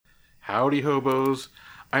Howdy, hobos.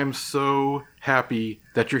 I'm so happy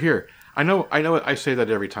that you're here. I say that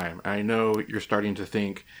every time. I know you're starting to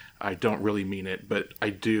think I don't really mean it, but I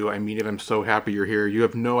do. I mean it. I'm so happy you're here. You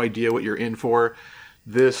have no idea what you're in for.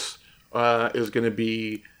 This is going to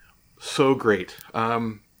be so great.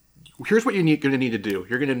 Here's what you're going to need to do.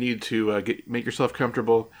 You're going to need to make yourself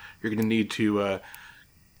comfortable. You're going to need to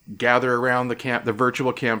gather around the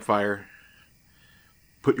virtual campfire.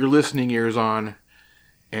 Put your listening ears on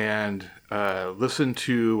and listen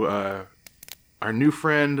to our new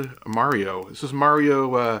friend Mario. This is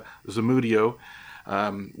Mario Zamudio.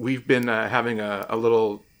 We've been having a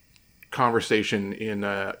little conversation in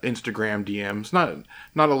Instagram DMs.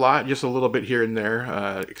 Not a lot, just a little bit here and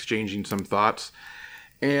there, exchanging some thoughts.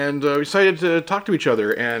 And we decided to talk to each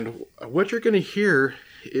other. And what you're going to hear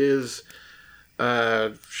is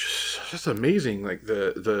just amazing, like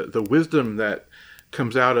the wisdom that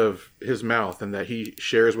comes out of his mouth and that he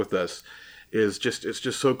shares with us it's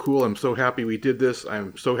just so cool. I'm so happy we did this.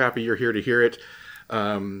 I'm so happy you're here to hear it.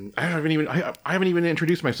 I haven't even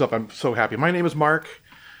introduced myself. I'm so happy. My name is Mark.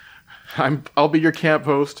 I'll be your camp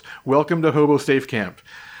host. Welcome to Hobo Safe Camp.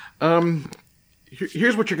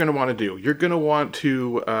 Here's what you're going to want to do. You're going to want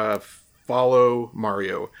to follow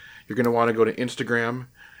Mario. You're going to want to go to Instagram.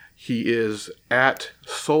 He is at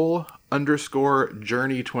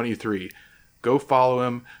soul_journey23. Go follow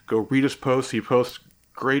him. Go read his posts. He posts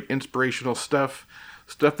great inspirational stuff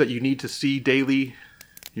that you need to see daily.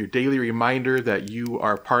 Your daily reminder that you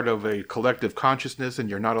are part of a collective consciousness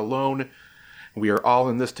and you're not alone. We are all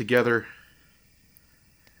in this together.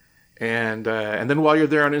 And then while you're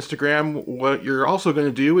there on Instagram, what you're also going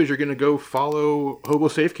to do is you're going to go follow Hobo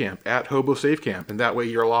Safe Camp at Hobo Safe Camp. And that way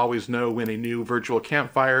you'll always know when a new virtual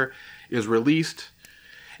campfire is released.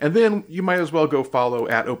 And then you might as well go follow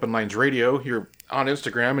at Open Lines Radio. You're on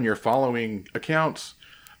Instagram and you're following accounts.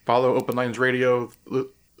 Follow Open Lines Radio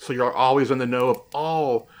so you're always in the know of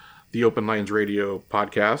all the Open Lines Radio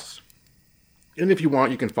podcasts. And if you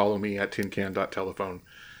want, you can follow me at tincan.telephone.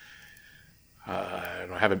 I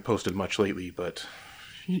haven't posted much lately, but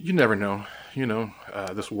you never know.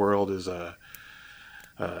 This world is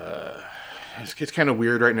it's kind of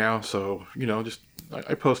weird right now. So just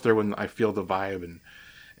I post there when I feel the vibe,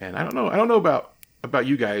 and I don't know about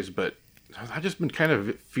you guys, but I've just been kind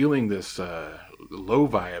of feeling this low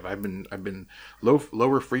vibe. I've been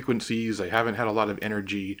lower frequencies. I haven't had a lot of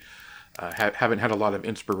energy. Haven't had a lot of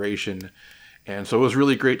inspiration, and so it was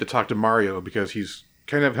really great to talk to Mario because he's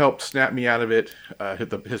kind of helped snap me out of it.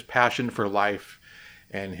 His passion for life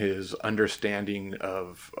and his understanding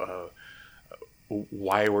of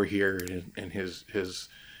why we're here, and his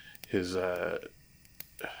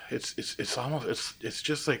it's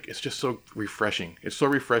just so refreshing. It's so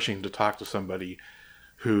refreshing to talk to somebody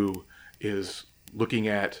who is looking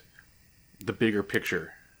at the bigger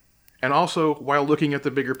picture. And also, while looking at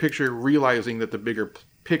the bigger picture, realizing that the bigger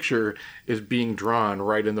picture is being drawn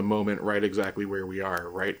right in the moment, right exactly where we are,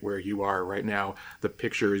 right where you are right now. The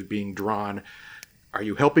picture is being drawn. Are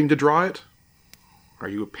you helping to draw it? Are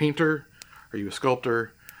you a painter? Are you a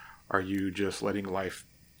sculptor? Are you just letting life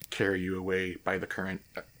carry you away by the current?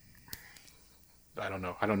 I don't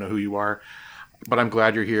know. I don't know who you are, but I'm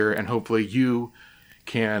glad you're here, and hopefully you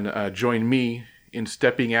can join me in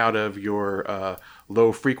stepping out of your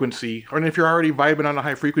low frequency. Or if you're already vibing on a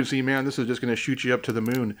high frequency, man, this is just going to shoot you up to the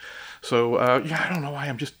moon. So, I don't know why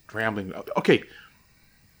I'm just rambling. Okay,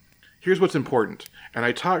 here's what's important. And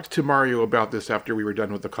I talked to Mario about this after we were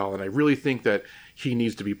done with the call, and I really think that he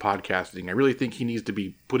needs to be podcasting. I really think he needs to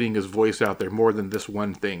be putting his voice out there more than this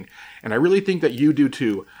one thing. And I really think that you do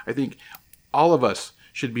too. I think all of us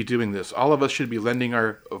should be doing this. All of us should be lending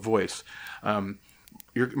our voice.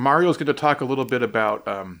 Mario's going to talk a little bit about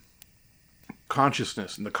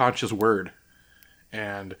consciousness and the conscious word.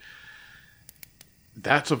 And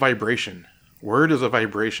that's a vibration. Word is a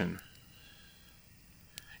vibration.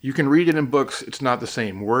 You can read it in books. It's not the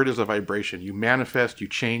same. Word is a vibration. You manifest, you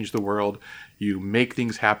change the world, you make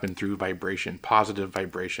things happen through vibration, positive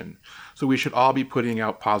vibration. So we should all be putting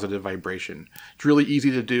out positive vibration. It's really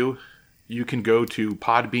easy to do. You can go to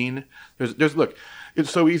Podbean. Look, it's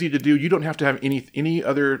so easy to do. You don't have to have any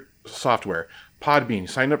other software. Podbean.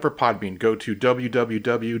 Sign up for Podbean. Go to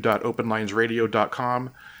www.openlinesradio.com.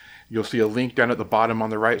 You'll see a link down at the bottom on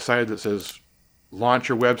the right side that says launch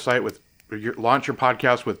your podcast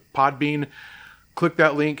with Podbean. Click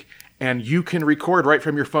that link, and you can record right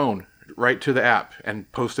from your phone, right to the app, and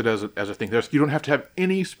post it as a thing. You don't have to have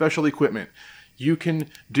any special equipment. You can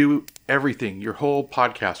do everything, your whole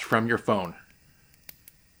podcast, from your phone.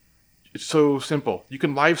 It's so simple. You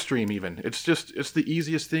can live stream even. It's the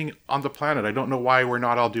easiest thing on the planet. I don't know why we're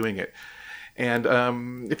not all doing it. And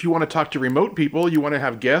if you want to talk to remote people, you want to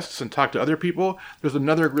have guests and talk to other people, there's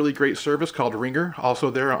another really great service called Ringer,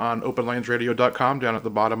 also there on openlinesradio.com, down at the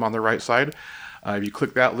bottom on the right side. If you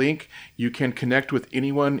click that link, you can connect with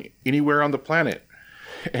anyone anywhere on the planet.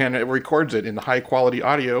 And it records it in high quality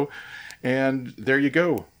audio. And there you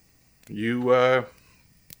go. You're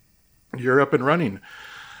up and running.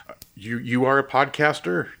 You are a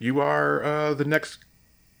podcaster. You are the next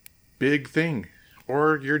big thing.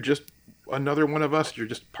 Or you're just another one of us. You're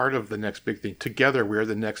just part of the next big thing. Together, we're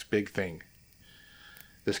the next big thing.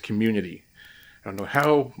 This community. I don't know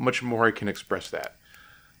how much more I can express that.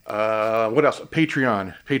 What else?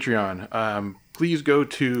 Patreon. Please go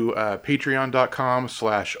to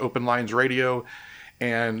patreon.com/openlinesradio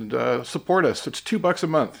and support us. It's $2 a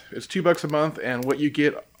month. It's $2 a month, and what you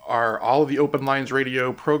get are all of the Open Lines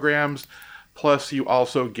Radio programs, plus you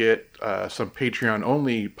also get some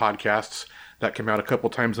Patreon-only podcasts that come out a couple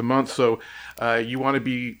times a month. So you want to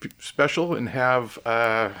be special and have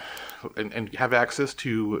access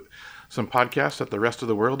to some podcasts that the rest of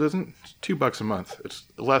the world isn't. It's $2 a month. It's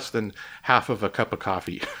less than half of a cup of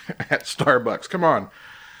coffee at Starbucks. Come on,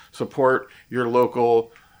 support your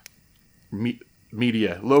local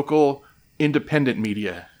media, local independent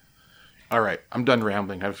media. All right, I'm done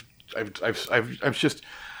rambling. I'm just,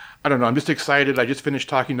 I don't know. I'm just excited. I just finished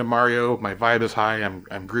talking to Mario. My vibe is high.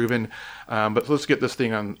 I'm grooving. But let's get this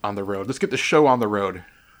thing on the road. Let's get the show on the road.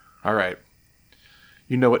 All right.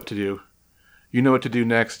 You know what to do. You know what to do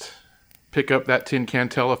next. Pick up that tin can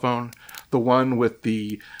telephone, the one with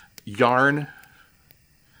the yarn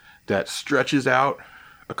that stretches out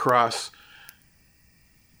across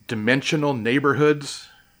dimensional neighborhoods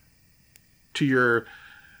to your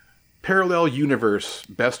parallel universe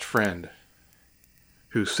best friend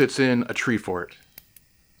who sits in a tree fort.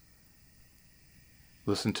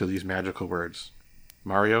 Listen to these magical words.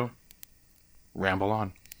 Mario, ramble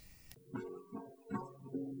on.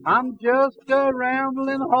 I'm just a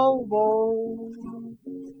rambling hobo.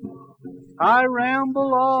 I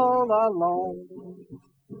ramble all alone.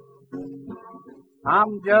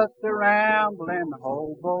 I'm just a rambling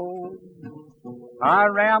hobo. I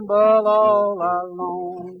ramble all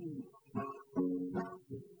alone.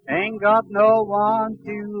 Ain't got no one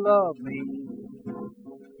to love me.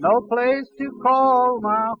 No place to call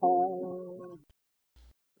my home.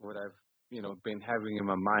 What I've, been having in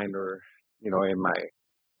my mind, or, in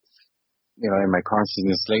my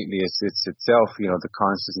consciousness lately, it's itself, the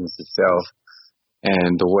consciousness itself,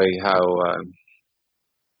 and the way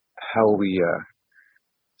how we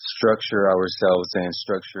structure ourselves and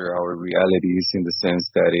structure our realities, in the sense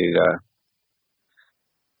that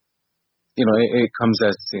it comes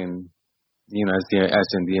as in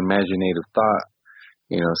the imaginative thought,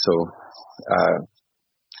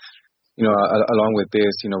 along with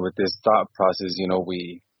this, with this thought process,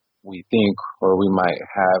 we think, or we might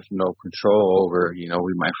have no control over,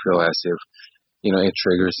 we might feel as if, it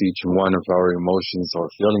triggers each one of our emotions or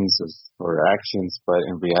feelings or actions, but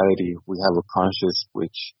in reality, we have a conscious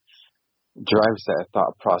which drives that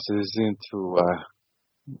thought process into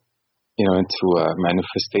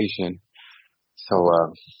manifestation. So,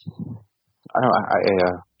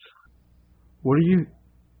 what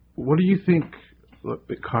do you think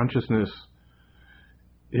consciousness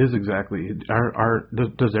is exactly?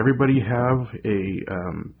 Does everybody have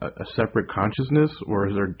a separate consciousness, or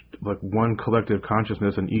is there like one collective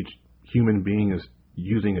consciousness and each human being is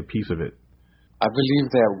using a piece of it? I believe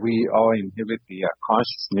that we all inhabit the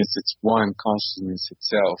consciousness. It's one consciousness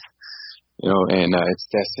itself, and it's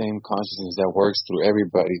that same consciousness that works through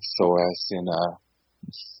everybody. So as in,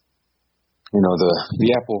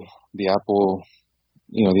 the apple, the apple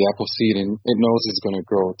seed, and it knows it's going to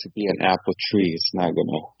grow to be an apple tree. It's not going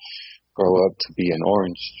to grow up to be an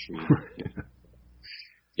orange tree.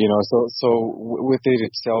 So with it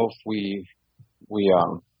itself, we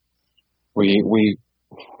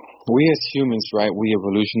as humans, right? We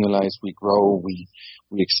evolutionize, we grow, we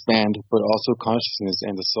expand, but also consciousness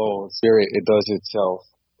and the soul, spirit, it does itself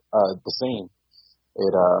the same.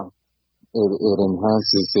 It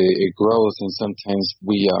enhances, it grows, and sometimes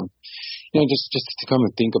we just to come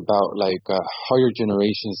and think about how your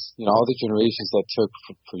generations, all the generations that took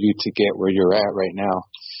for you to get where you're at right now,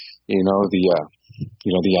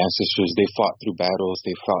 the ancestors, they fought through battles,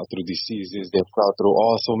 they fought through diseases, they fought through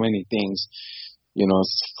so many things,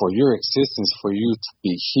 for your existence, for you to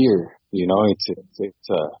be here, it's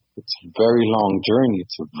a very long journey,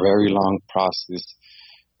 it's a very long process,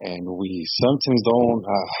 and we sometimes don't,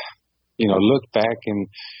 look back and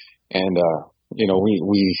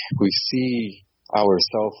we see our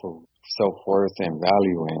self-worth and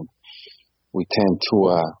value, and we tend to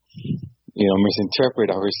misinterpret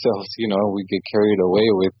ourselves. We get carried away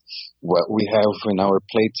with what we have in our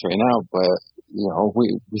plates right now, but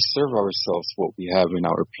we serve ourselves what we have in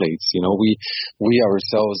our plates. We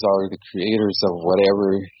ourselves are the creators of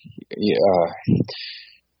whatever.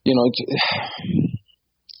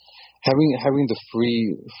 Having the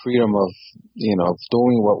freedom of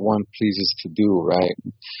doing what one pleases to do, right?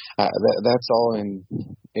 That's all in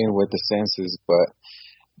with the senses, but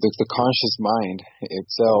the conscious mind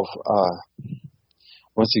itself.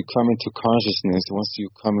 Once you come into consciousness, once you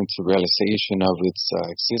come into realization of its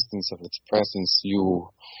existence, of its presence, you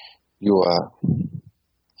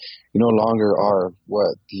no longer are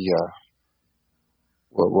what the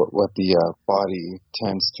body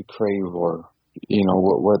tends to crave, or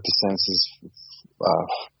what the senses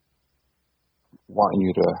want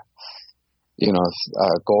you to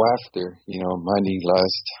go after. Money,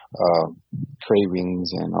 lust,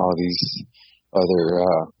 cravings, and all these other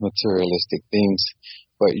materialistic things.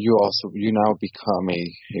 But you now become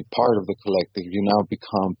a part of the collective. You now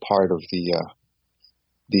become part of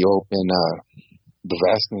the open, the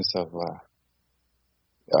vastness of.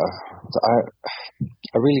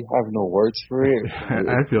 I really have no words for it.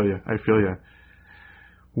 I feel you.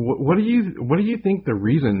 What do you think the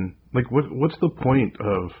reason? Like, what's the point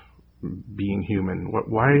of being human?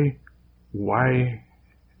 Why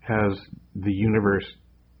has the universe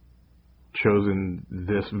chosen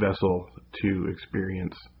this vessel to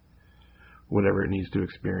experience whatever it needs to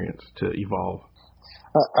experience to evolve?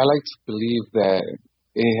 I like to believe that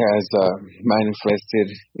it has manifested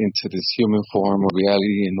into this human form of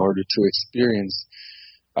reality in order to experience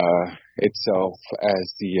itself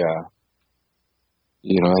as it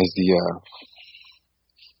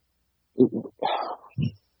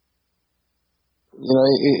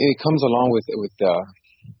comes along with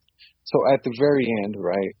so at the very end,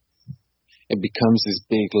 right, it becomes this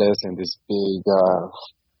big lesson, this big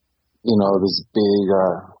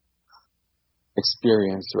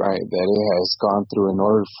experience, right, that it has gone through in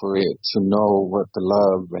order for it to know what the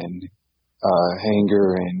love and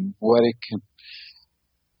anger and what it can.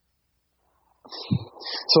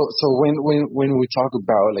 So when we talk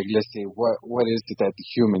about, like, let's say what is it that the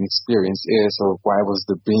human experience is, or why was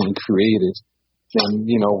the being created, then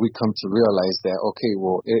we come to realize that, okay,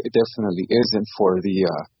 well, it definitely isn't for the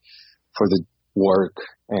work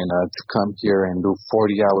and to come here and do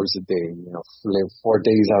 40 hours a day, live 4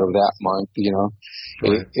 days out of that month.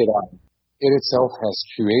 Right. It itself has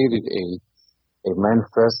created a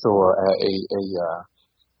manifesto, or a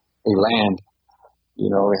land.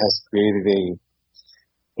 It has created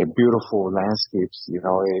a beautiful landscapes.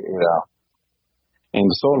 And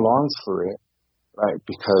so longs for it, right?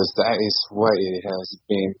 Because that is what it has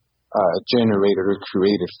been generated or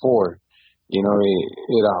created for.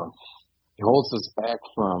 It holds us back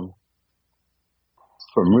from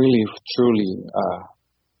really truly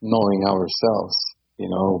knowing ourselves.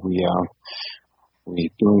 We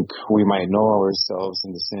think we might know ourselves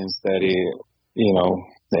in the sense that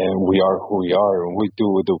that we are who we are and we do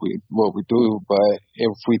what we do. But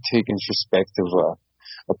if we take introspective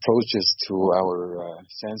approaches to our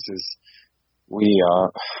senses, we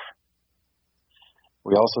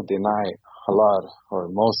also deny a lot, or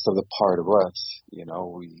most of the part of us.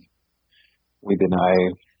 We deny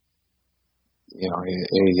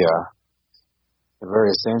a very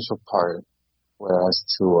essential part, whereas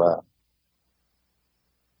to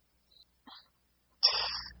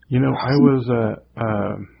I was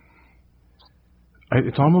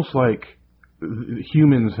it's almost like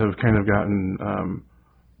humans have kind of gotten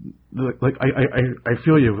like I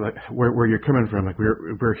feel you, like where you're coming from. Like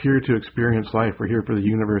we're here to experience life. We're here for the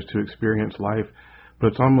universe to experience life, but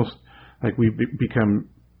it's almost like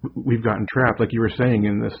we've gotten trapped, like you were saying,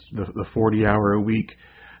 in the 40-hour a week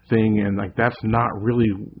thing, and like that's not really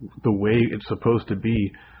the way it's supposed to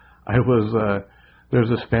be. There's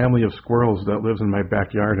this family of squirrels that lives in my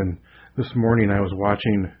backyard, and this morning I was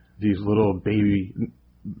watching these little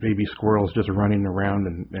baby squirrels just running around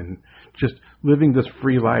and just living this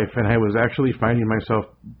free life, and I was actually finding myself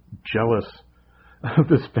jealous of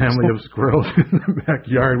this family of squirrels in the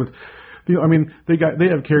backyard. With, they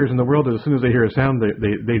have cares in the world. As soon as they hear a sound,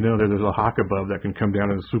 they know that there's a hawk above that can come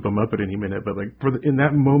down and swoop them up at any minute. But like in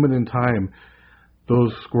that moment in time,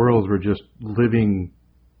 those squirrels were just living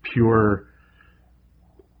pure.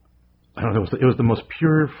 I don't know. It was the most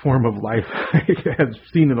pure form of life I had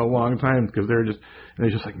seen in a long time, because they're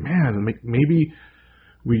just like, man, maybe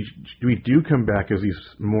we do come back as these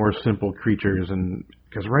more simple creatures, and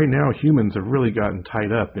because right now humans have really gotten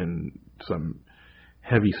tied up in some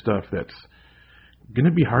heavy stuff that's going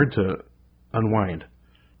to be hard to unwind.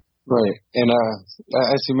 Right, and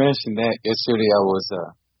as you mentioned that yesterday, I was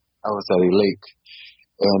at a lake,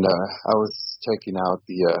 and I was checking out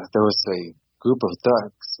there was a group of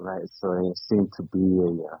ducks, right? So it seemed to be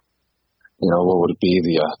what would be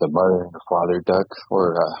the mother and the father duck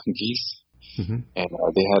or geese, and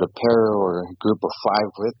they had a pair or a group of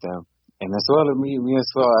 5 with them, and as well as me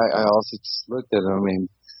as well. I also just looked at them and.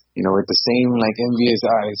 With the same like envious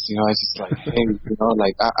eyes, I just like, hey,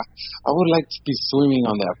 like I would like to be swimming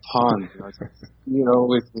on that pond,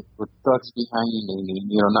 with ducks behind me,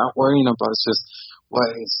 and not worrying about just what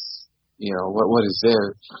is, what is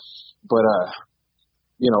there. But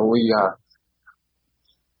we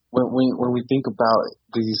when we think about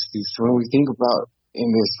these when we think about it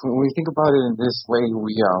in this way,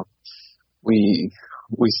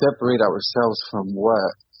 we separate ourselves from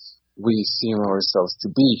what we see ourselves to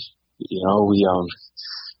be. We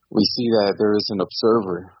see that there is an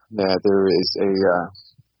observer, that there is a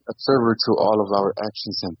observer to all of our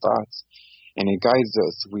actions and thoughts, and it guides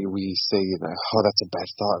us. We say that, oh, that's a bad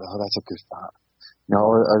thought, oh, that's a good thought,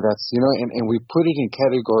 or that's and we put it in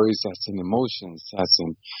categories that's in emotions, that's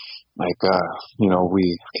in like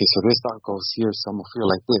so this thought goes here, so I'm gonna feel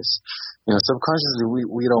like this. Subconsciously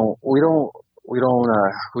we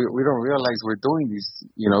don't realize we're doing these,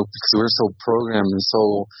 because we're so programmed and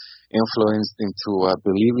so influenced into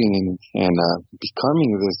believing in and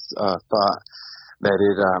becoming this thought that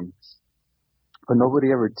it. But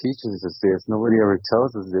nobody ever teaches us this. Nobody ever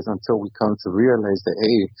tells us this until we come to realize that,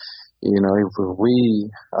 hey, if we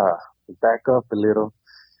back up a little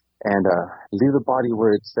and leave the body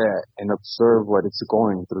where it's at and observe what it's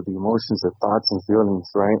going through, the emotions, the thoughts and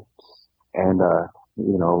feelings, right? And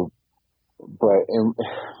but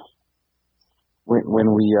when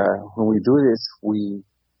we do this, we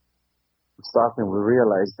stop and we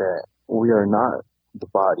realize that we are not the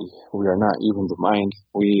body. We are not even the mind.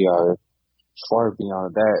 We are far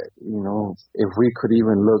beyond that. If we could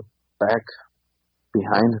even look back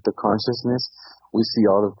behind the consciousness, we see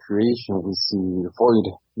all of creation. We see the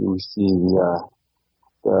void. We see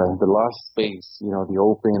the lost space. The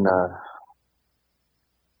open,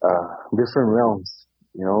 different realms.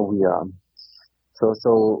 So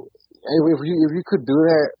if you could do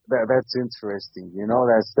that's interesting.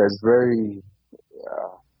 That's very.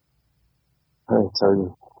 I tell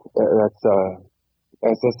you,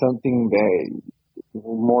 that's something that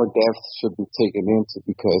more depth should be taken into,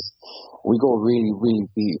 because we go really, really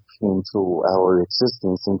deep into our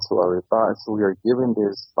existence, into our thoughts. We are given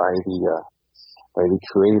this by the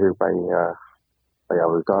Creator, by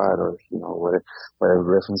our God, or whatever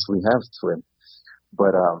reference we have to it.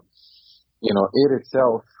 But it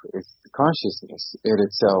itself is the consciousness. It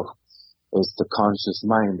itself is the conscious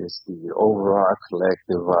mind. It's the overall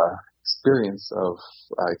collective experience of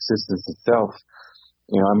existence itself.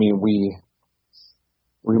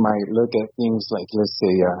 We might look at things like, let's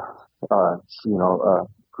say, a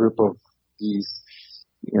group of geese,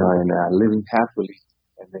 and living happily,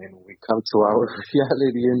 and then we come to our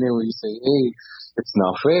reality, and then we say, hey, it's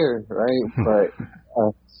not fair, right? But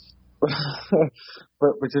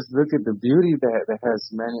just look at the beauty that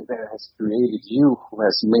has created you, who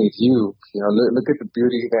has made you. Look at the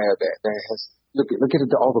beauty that has. Look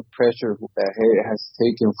at all the pressure that it has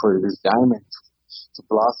taken for this diamond to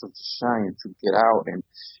blossom, to shine, to get out and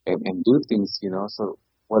do things. So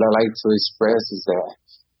what I like to express is that,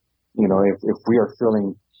 if we are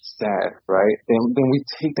feeling sad, right, then we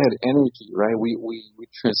take that energy, right? We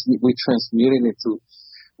transmute it into.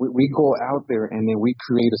 We go out there and then we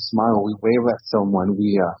create a smile. We wave at someone. And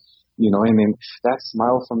then that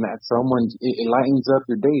smile from that someone, it lightens up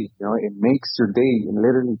your day. It makes your day. It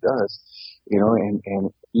literally does. And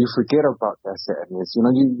you forget about that sadness.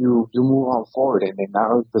 You move on forward, and then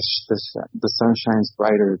now the sun shines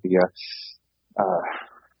brighter. The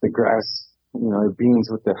grass, it beams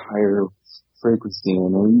with a higher frequency,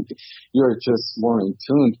 and then you're just more in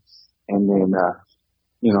tune. And then,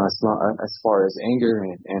 as far as anger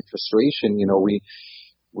and frustration,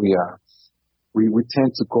 we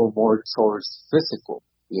tend to go more towards physical,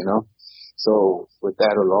 So with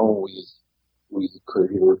that alone, we could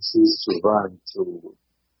choose to run to,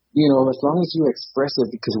 as long as you express it,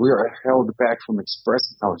 because we are held back from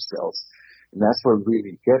expressing ourselves, and that's what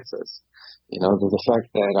really gets us. The fact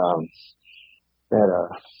that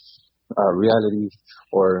reality,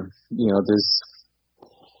 or this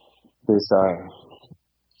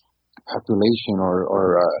population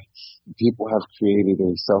or people have created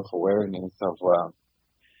a self-awareness of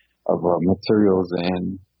materials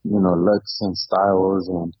and looks and styles,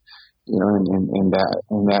 and in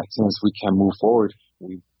that sense we can move forward.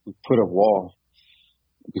 We put a wall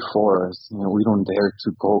before us. We don't dare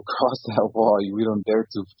to go across that wall. We don't dare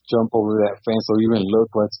to jump over that fence or even look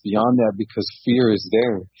what's beyond that, because fear is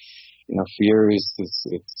there. Fear is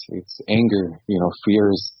it's anger. Fear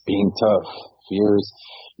is being tough. Fear is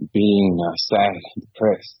being sad,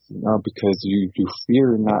 depressed. Because you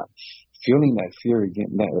fear not feeling that fear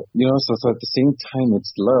again. So at the same time,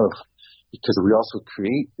 it's love, because we also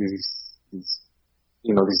create these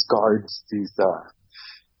guards, these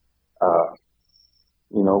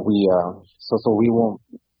so we won't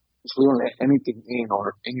let anything in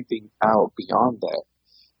or anything out beyond that.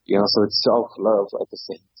 So it's self-love at the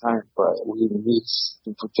same time, but we need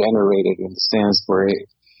to generate it in the sense where it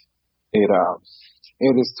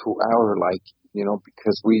is to our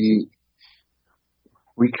because we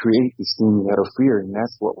create these things out of fear, and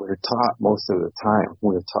that's what we're taught most of the time.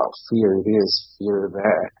 We're taught fear this, fear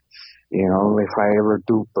that. If I ever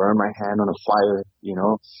do burn my hand on a fire,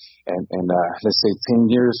 and let's say 10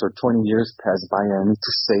 years or 20 years pass by, and I need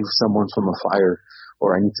to save someone from a fire,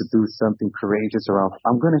 or I need to do something courageous around,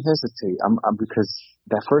 I'm going to hesitate. Because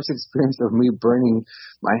that first experience of me burning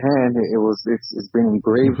my hand, it's been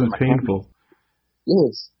engraved in my painful. Hand.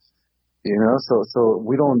 Yes. So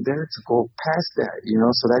we don't dare to go past that,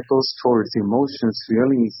 so that goes towards emotions,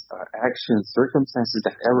 feelings, actions, circumstances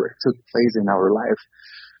that ever took place in our life,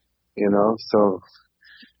 so.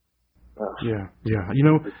 Yeah.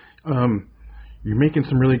 You're making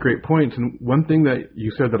some really great points. And one thing that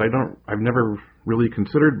you said that I've never really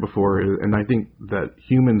considered before, and I think that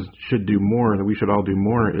humans should do more, that we should all do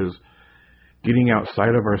more, is getting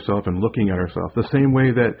outside of ourselves and looking at ourselves. The same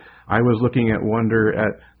way that I was looking at wonder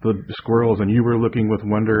at the squirrels and you were looking with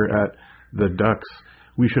wonder at the ducks,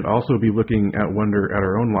 we should also be looking at wonder at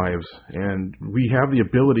our own lives. And we have the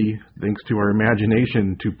ability, thanks to our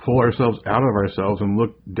imagination, to pull ourselves out of ourselves and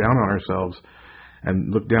look down on ourselves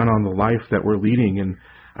and look down on the life that we're leading. And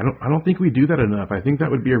I don't think we do that enough. I think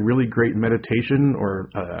that would be a really great meditation,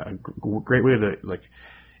 or a great way to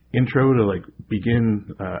intro to begin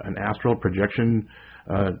an astral projection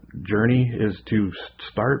journey, is to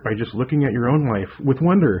start by just looking at your own life with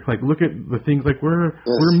wonder. Look at the things we're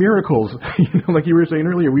miracles. Like you were saying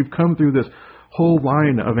earlier, we've come through this whole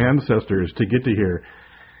line of ancestors to get to here,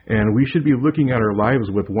 and we should be looking at our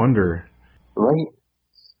lives with wonder. Right.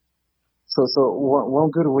 So one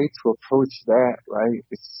good way to approach that, right?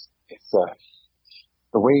 It's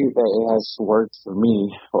the way that it has worked for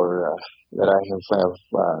me, or that I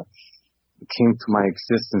have came to my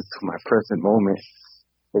existence, to my present moment,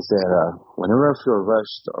 is that whenever I feel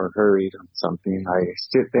rushed or hurried on something, I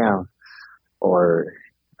sit down, or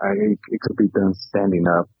it could be done standing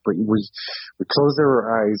up. But we close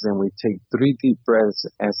our eyes and we take 3 deep breaths,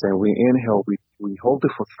 and then we inhale. We hold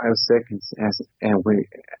it for 5 seconds, and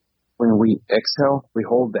when we exhale, we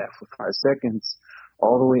hold that for 5 seconds.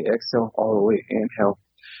 All the way exhale, all the way inhale.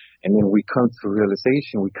 And then we come to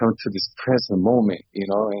realization, we come to this present moment, and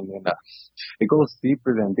then it goes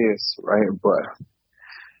deeper than this, right? But,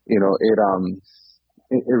 it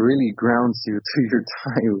really grounds you to your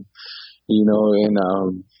time, and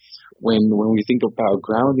when we think about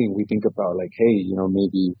grounding, we think about hey,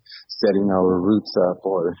 maybe setting our roots up,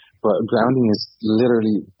 but grounding is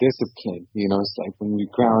literally discipline, it's like when we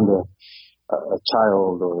ground a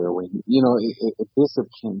child, or when, it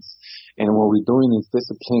disciplines. And what we're doing is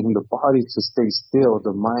disciplining the body to stay still,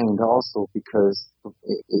 the mind also, because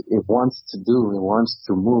it wants to do, it wants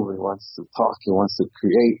to move, it wants to talk, it wants to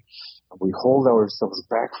create. We hold ourselves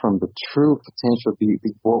back from the true potential,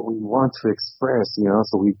 what we want to express,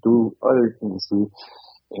 so we do other things. We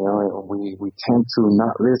tend to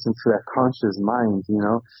not listen to that conscious mind,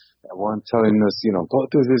 that one telling us, go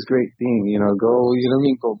do this great thing, go,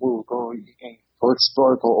 go move, go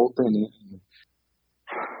explore, go open.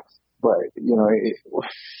 But,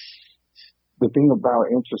 the thing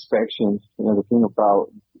about introspection, the thing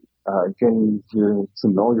about getting to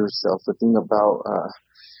know yourself, the thing about,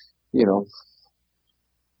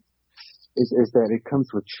 is that it comes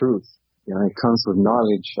with truth. It comes with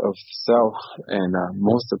knowledge of self, and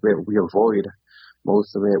most of it we avoid,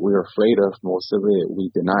 most of it we're afraid of, most of it we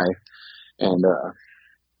deny. And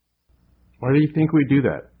why do you think we do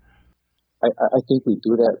that? I think we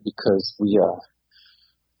do that because we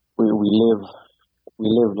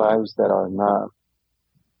live lives that are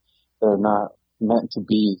not meant to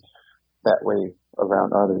be that way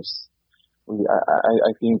around others.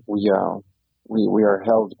 I think we are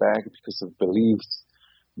held back because of beliefs,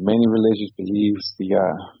 many religious beliefs,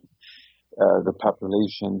 the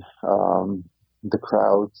population, the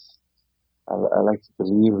crowds. I like to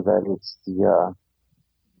believe that it's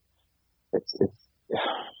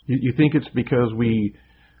You think it's because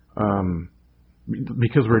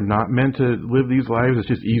because we're not meant to live these lives, it's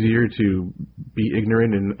just easier to be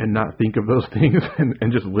ignorant and not think of those things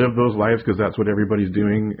and just live those lives because that's what everybody's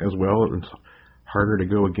doing as well. It's harder to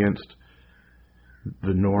go against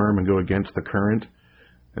the norm and go against the current.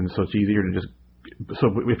 And so it's easier to just... So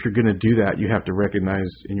if you're going to do that, you have to recognize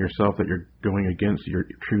in yourself that you're going against your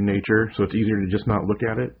true nature. So it's easier to just not look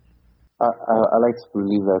at it. I like to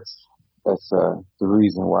believe that's the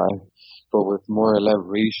reason why. But with more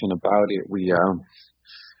elaboration about it, we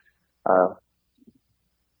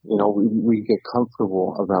get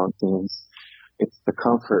comfortable around things. It's the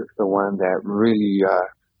comfort, the one that really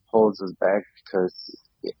holds us back, because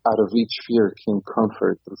out of each fear came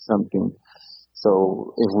comfort through something.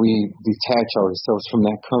 So if we detach ourselves from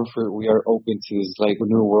that comfort, we are open to this like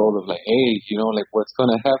new world of like, hey, like what's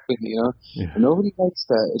gonna happen, Yeah. Nobody likes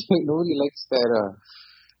that. Nobody likes that.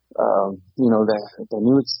 That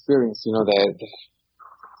new experience, that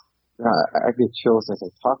I get chills as I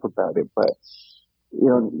talk about it, but,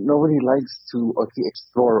 nobody likes to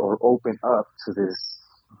explore or open up to this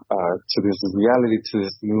reality, to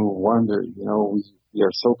this new wonder. We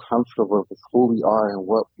are so comfortable with who we are and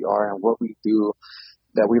what we do,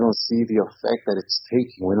 that we don't see the effect that it's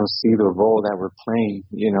taking. We don't see the role that we're playing.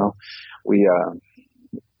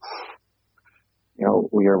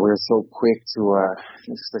 We're so quick to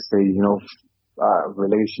let's say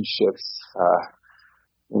relationships.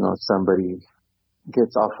 Somebody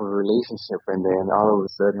gets off of a relationship, and then all of a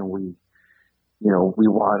sudden we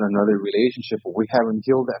want another relationship, but we haven't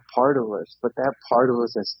healed that part of us. But that part of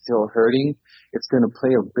us that's still hurting, it's going to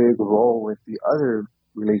play a big role with the other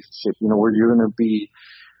relationship. Where you're going to be.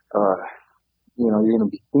 You're going to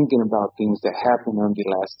be thinking about things that happened on the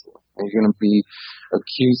last one. And you're going to be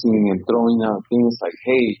accusing and throwing out things like,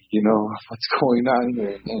 hey, what's going on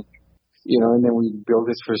here? And then we build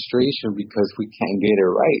this frustration because we can't get it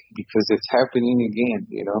right, because it's happening again,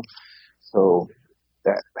 So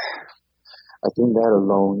that, I think that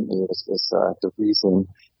alone is the reason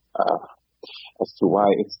as to why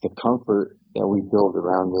it's the comfort that we build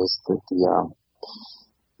around this,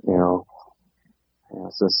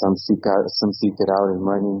 so some seek it out in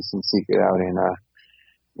money, some seek it out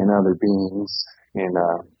in other beings, and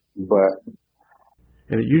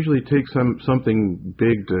it usually takes something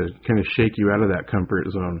big to kind of shake you out of that comfort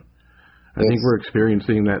zone. I think we're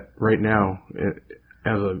experiencing that right now,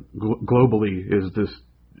 globally, is this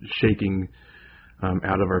shaking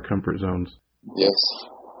out of our comfort zones. Yes,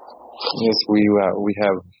 we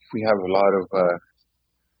have a lot of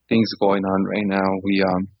things going on right now.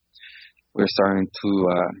 We're starting to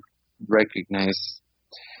recognize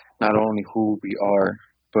not only who we are,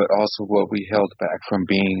 but also what we held back from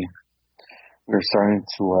being. We're starting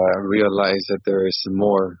to realize that there is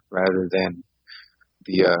more rather than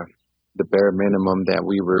the bare minimum that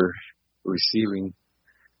we were receiving.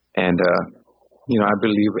 And, I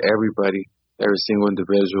believe every single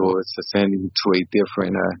individual is ascending to a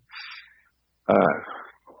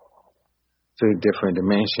different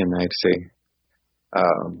dimension, I'd say.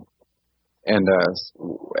 And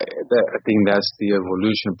I think that's the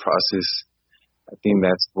evolution process. I think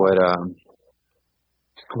that's what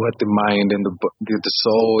the mind and the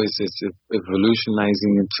soul is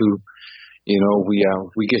evolutionizing into.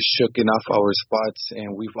 We get shooken off our spots,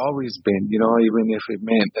 and we've always been, even if it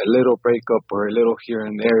meant a little breakup or a little here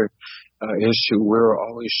and there issue, we're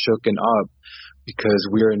always shooken up because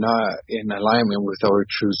we are not in alignment with our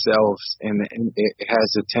true selves, and it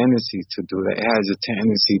has a tendency to do that. It has a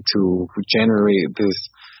tendency to generate this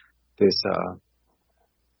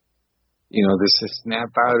snap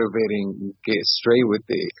out of it and get straight with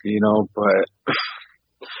it, but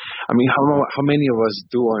I mean, how many of us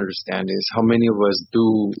do understand this? How many of us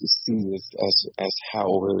do see this as how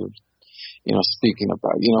we're, speaking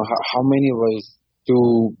about? How many of us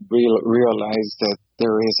do realize that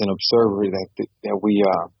there is an observer, that we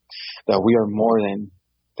are more than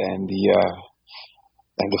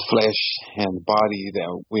the flesh and the body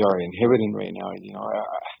that we are inhibiting right now?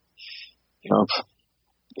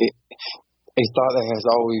 A thought that has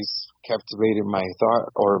always captivated my thought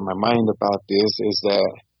or my mind about this is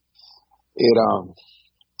that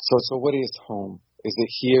so what is home? Is it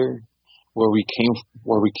here where we came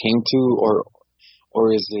to,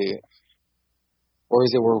 or is it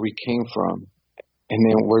where we came from and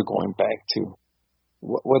then we're going back to?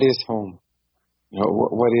 What is home?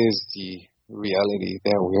 What is the reality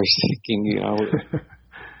that we're seeking?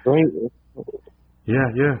 Right?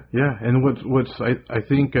 Yeah. And what's I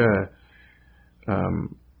think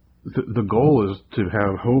the goal is to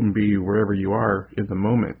have home be wherever you are in the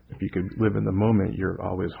moment. If you could live in the moment, you're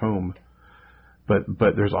always home.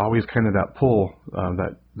 But there's always kind of that pull,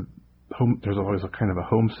 that home. There's always a kind of a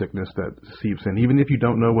homesickness that seeps in, even if you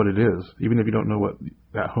don't know what it is, even if you don't know what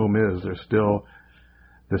that home is. There's still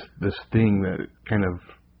this thing that kind of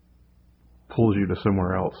pulls you to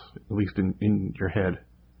somewhere else, at least in your head.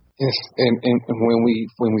 Yes, and when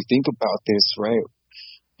we think about this, right,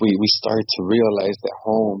 we start to realize that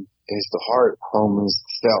home is the heart, home is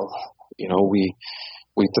the self. You know, we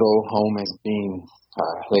throw home as being,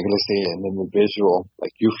 like, let's say, an individual,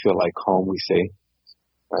 like you feel like home, we say,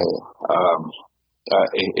 right,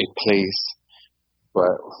 a place.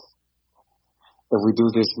 But if we do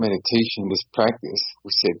this meditation, this practice,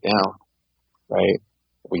 we sit down, right,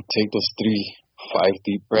 we take those 5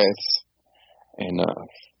 deep breaths, and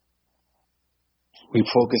we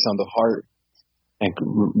focus on the heart and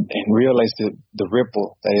realize the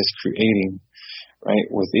ripple that is creating, right?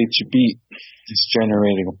 With each beat, it's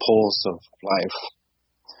generating a pulse of life,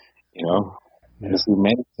 you know? Yeah. And as we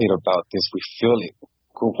meditate about this, we feel it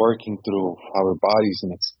working through our bodies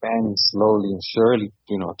and expanding slowly and surely,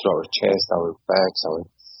 you know, through our chest, our backs,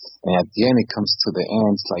 and at the end it comes to the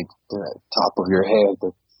ends, like the top of your head,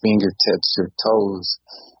 the fingertips, your toes,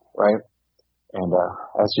 right? And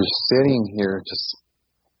as you're sitting here, just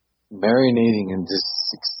marinating in this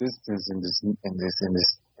existence, in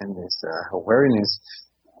this awareness,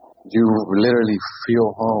 you literally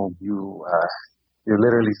feel home. You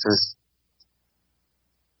literally just,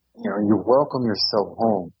 you know, you welcome yourself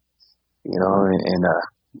home. You know, and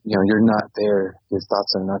you know, you're not there. Your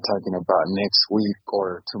thoughts are not talking about next week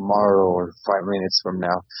or tomorrow or 5 minutes from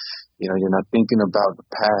now. You know, you're not thinking about the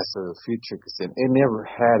past or the future, because it never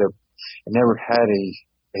had a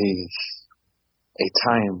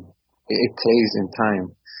time. It plays in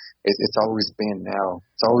time. It's always been now.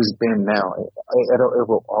 It's always been now. It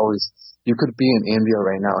will always. You could be in India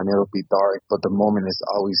right now and it'll be dark, but the moment is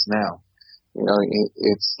always now. You know,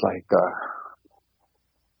 it's like,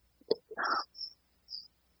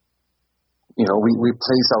 you know, we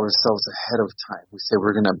place ourselves ahead of time. We say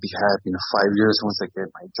we're gonna be happy in 5 years once I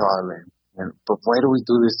get my job, but why do we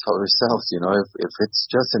do this to ourselves? You know, if it's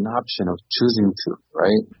just an option of choosing to,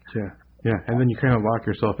 right? Yeah. Yeah, and then you kind of lock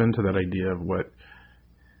yourself into that idea of what,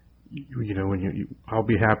 you know, when I'll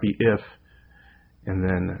be happy if, and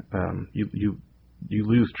then you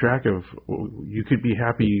lose track of, you could be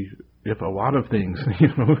happy if a lot of things, you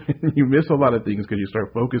know, you miss a lot of things because you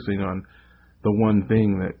start focusing on the one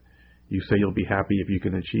thing that you say you'll be happy if you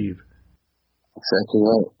can achieve. Exactly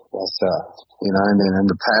right. That's, you know, and then in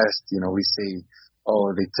the past, you know, we say,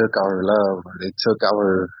 oh, they took our love, or they took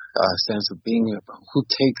our sense of being. Who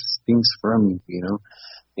takes things from you? You know,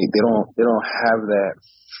 they don't have that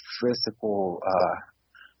physical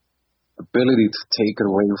ability to take it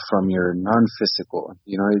away from your non-physical.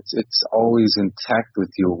 You know, it's always intact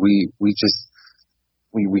with you. We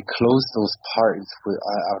close those parts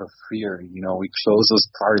out of fear. You know, we close those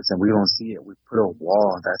parts and we don't see it. We put a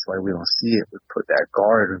wall. That's why we don't see it. We put that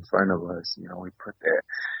guard in front of us. You know, we put that,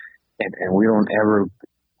 and we don't ever,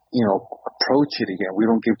 you know, approach it again. We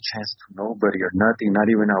don't give chance to nobody or nothing, not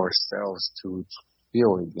even ourselves, to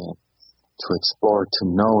feel again, to explore, to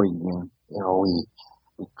know again. You know, we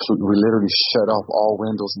literally shut off all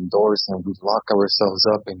windows and doors, and we lock ourselves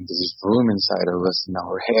up in this room inside of us, in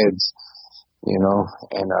our heads, you know.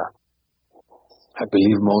 And I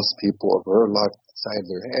believe most people are locked inside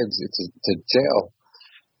their heads. It's a jail,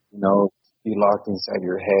 you know. Be locked inside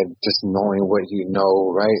your head, just knowing what you know,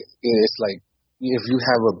 right? It's like, if you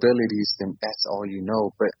have abilities, then that's all you know.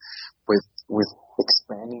 But with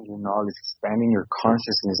expanding your knowledge, expanding your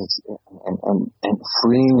consciousness, and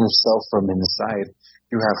freeing yourself from inside,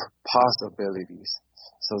 you have possibilities.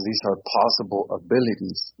 So these are possible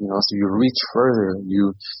abilities, you know. So you reach further.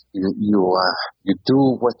 You do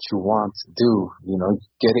what you want to do. You know,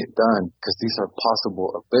 get it done, because these are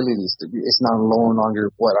possible abilities. It's not no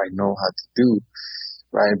longer what I know how to do,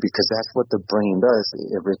 right? Because that's what the brain does.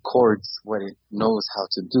 It records what it knows how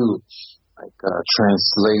to do, like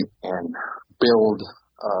translate and build,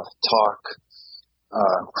 talk,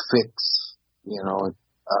 fix, you know,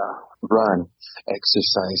 run,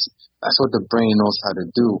 exercise. That's what the brain knows how to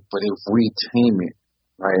do. But if we tame it,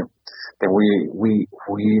 right, then we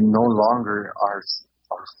no longer are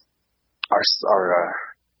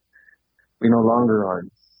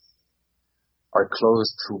close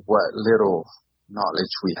to what little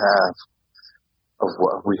knowledge we have of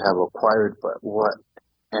what we have acquired, but what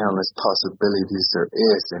endless possibilities there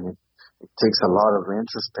is. And it takes a lot of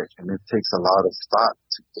introspection. It takes a lot of thought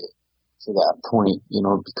to get to that point, you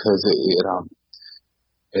know, because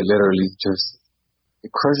it literally just,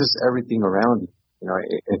 it crushes everything around you. You know,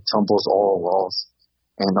 it tumbles all walls.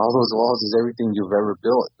 And all those walls is everything you've ever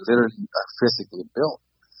built, literally physically built.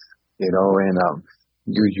 You know, and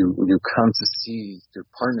you come to see your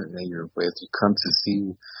partner that you're with. You come to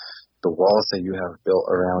see the walls that you have built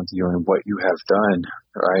around you and what you have done,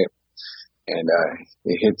 right? And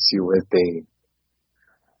it hits you with a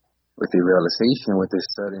realization, with a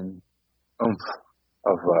sudden of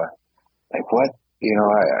like, what, you know,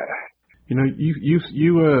 You know,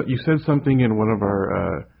 you said something in one of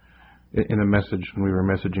our in a message when we were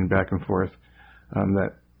messaging back and forth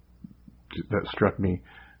that struck me.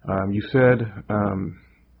 You said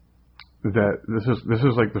that this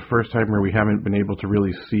is like the first time where we haven't been able to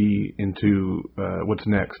really see into what's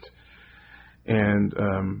next, and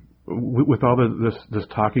with all this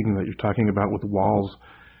talking that you're talking about with walls,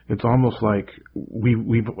 it's almost like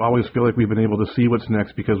we've always feel like we've been able to see what's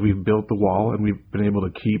next because we've built the wall and we've been able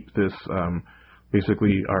to keep this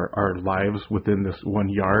basically our lives within this one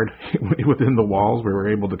yard within the walls, where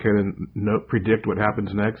we're able to kind of predict what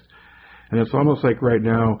happens next. And it's almost like right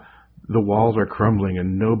now the walls are crumbling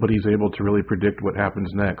and nobody's able to really predict what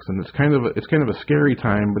happens next. And it's kind of a scary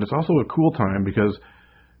time, but it's also a cool time because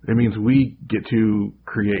it means we get to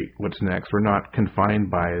create what's next. We're not confined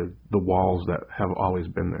by the walls that have always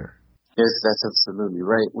been there. Yes, that's absolutely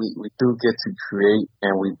right. We do get to create,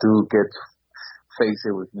 and we do get to face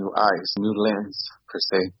it with new eyes, new lens per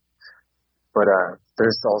se. But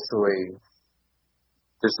there's also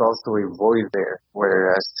a void there,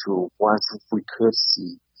 whereas to once if we could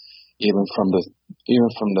see, even from the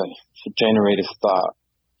generative thought,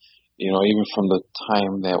 you know, even from the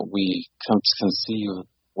time that we come to conceive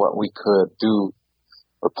what we could do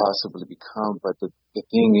or possibly become. But the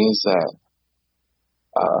thing is that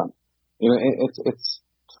you know,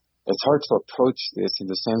 it's hard to approach this in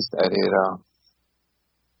the sense that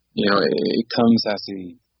you know, it comes as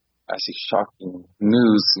a shocking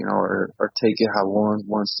news, you know, or take it how one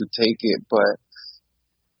wants to take it. But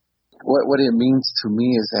what it means to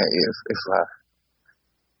me is that if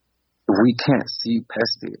we can't see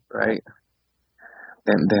past it, right,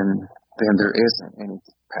 then there isn't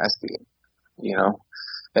anything past it, you know.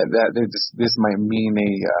 That this might mean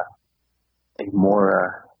a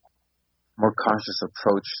more conscious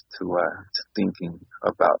approach to thinking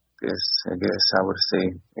about this, I guess I would say,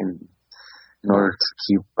 in order to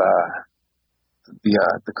keep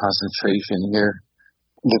the concentration here.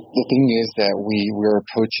 The thing is that we're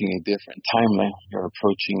approaching a different timeline. We're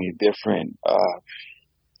approaching a different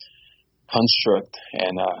construct,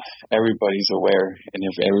 and everybody's aware. And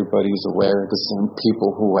if everybody's aware, the same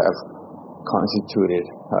people who have constituted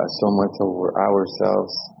so much over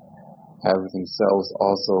ourselves have themselves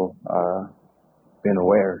also been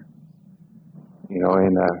aware. You know,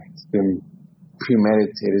 and it's been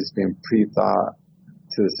premeditated, it's been pre-thought,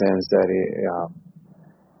 to the sense that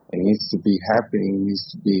it needs to be happening, it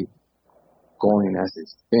needs to be going as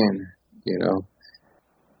it's been, you know.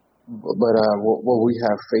 But what we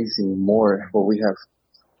have facing more, what we have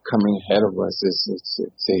coming ahead of us is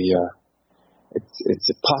it's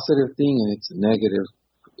a positive thing and it's a negative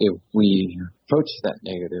if we approach that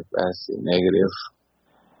negative as a negative.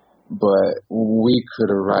 But we could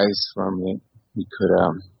arise from it. We could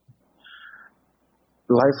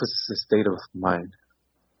life is a state of mind.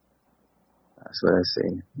 That's what I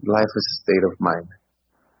say. Life is a state of mind.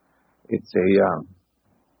 It's a you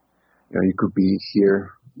know, you could be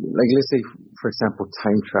here, like let's say for example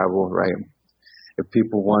time travel, right? If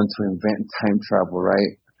people want to invent time travel,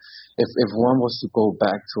 right? If one was to go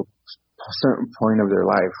back to a certain point of their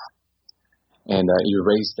life and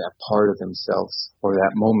erase that part of themselves or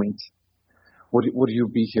that moment, would you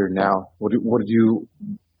be here now? Would you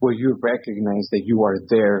recognize that you are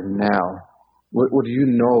there now? Would you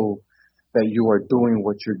know that you are doing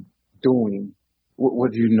what you're doing?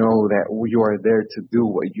 Would you know that you are there to do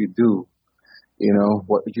what you do? You know,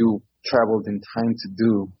 what you traveled in time to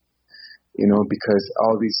do, you know, because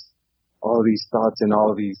all these thoughts and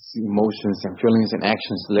all these emotions and feelings and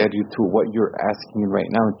actions led you to what you're asking right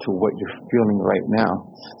now, to what you're feeling right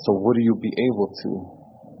now. So would you be able to?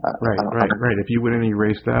 Right. If you wouldn't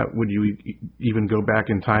erase that, would you even go back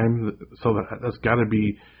in time? So that's got to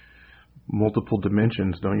be multiple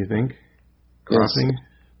dimensions, don't you think? Crossing. Yes,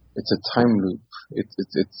 it's a time loop. It's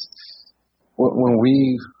when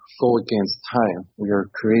we go against time, we are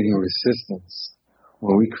creating resistance.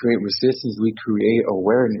 When we create resistance, we create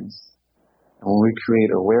awareness. And when we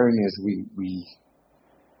create awareness,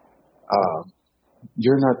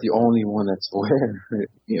 you're not the only one that's aware.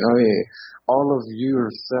 You know, all of you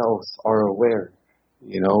yourselves are aware.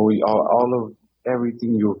 You know, all of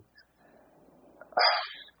everything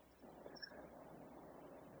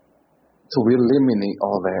So we eliminate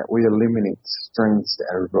all that. We eliminate the strengths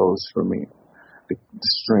that arose from me, the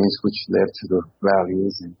strengths which led to the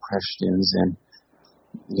values and questions, and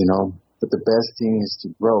But the best thing is to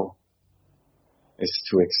grow, is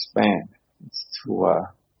to expand, it's to.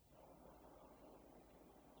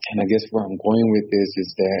 And I guess where I'm going with this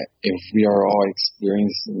is that if we are all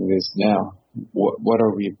experiencing this now, what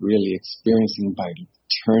are we really experiencing by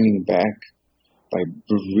turning back, by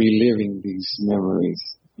reliving these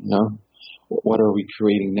memories? What are we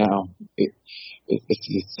creating now? It's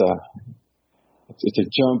a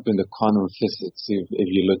jump in the quantum physics if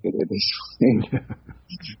you look at it this way.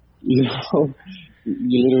 You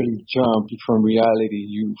literally jump from reality.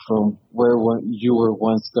 From where you were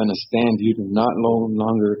once gonna stand, you're not no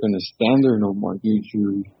longer gonna stand there no more.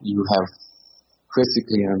 You have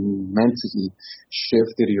physically and mentally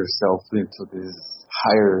shifted yourself into this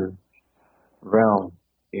higher realm.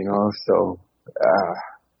 So.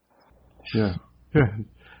 Yeah,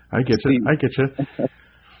 I get you.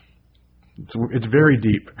 It's very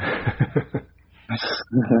deep.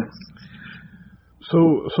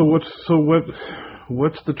 So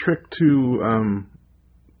what's the trick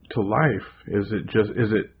to life? Is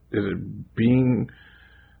it being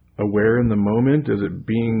aware in the moment? Is it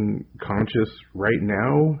being conscious right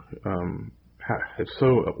now?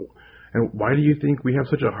 And why do you think we have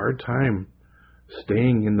such a hard time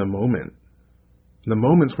staying in the moment? The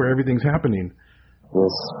moments where everything's happening.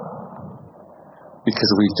 Yes,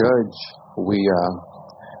 because we judge. We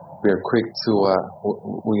are quick to.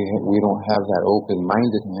 We don't have that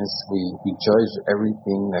open-mindedness. We judge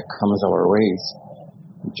everything that comes our ways.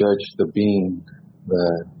 We judge the being,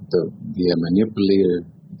 the manipulator,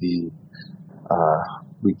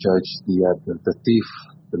 we judge the thief,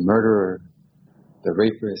 the murderer, the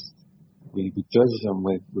rapist. We judge them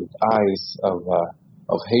with eyes of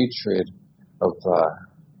hatred.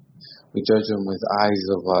 We judge them with eyes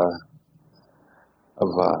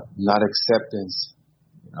of not acceptance,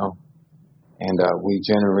 and we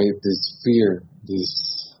generate this fear,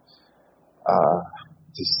 this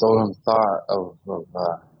stolen thought of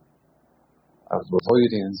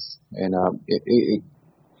avoidance, and it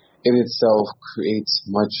in itself creates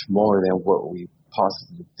much more than what we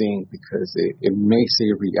possibly think, because it makes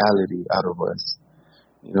a reality out of us.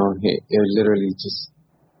 It literally just.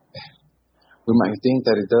 We might think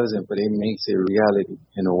that it doesn't, but it makes a reality,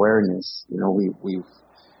 an awareness. We've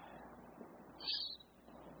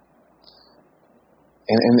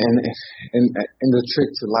and the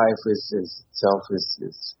trick to life is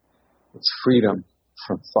it's freedom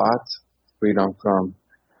from thought, freedom from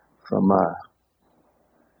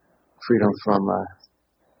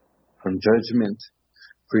judgment,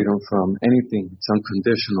 freedom from anything. It's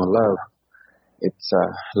unconditional love. It's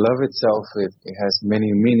love itself. It has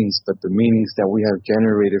many meanings, but the meanings that we have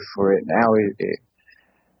generated for it now,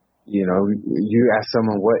 you ask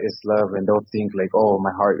someone what is love, and they'll think like, oh,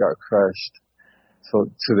 my heart got crushed. So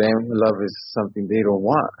to them, love is something they don't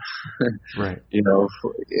want. Right. So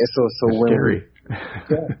when scary.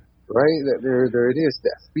 Yeah, right. There it is.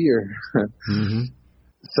 That fear. Mm-hmm.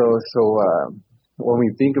 So when we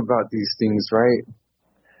think about these things, right?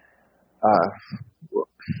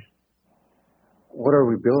 What are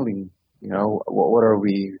we building? What are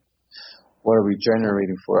we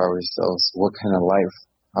generating for ourselves? What kind of life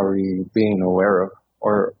are we being aware of,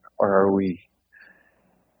 or are we?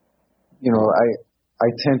 I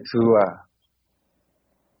tend to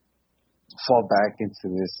fall back into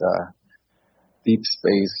this deep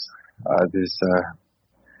space, this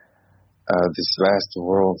vast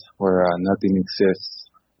world where nothing exists,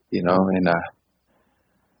 and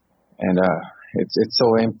it's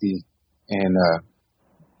so empty. And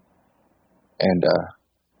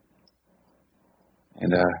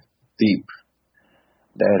deep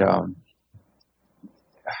that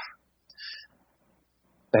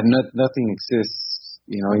nothing exists,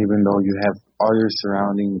 even though you have all your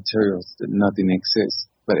surrounding materials, that nothing exists,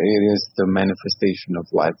 but it is the manifestation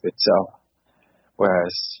of life itself.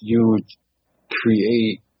 Whereas you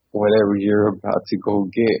create whatever you're about to go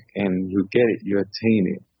get, and you get it, you attain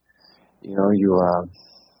it.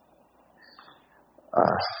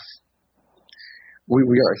 We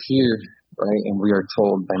are here, right? And we are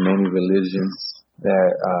told by many religions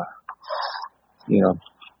that,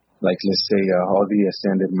 like let's say all the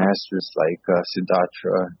ascended masters like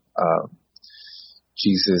Siddhartha,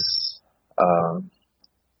 Jesus,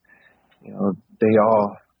 they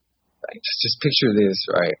all, just picture this,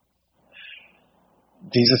 right?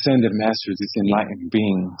 These ascended masters, these enlightened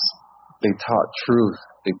beings, they taught truth,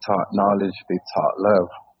 they taught knowledge, they taught love.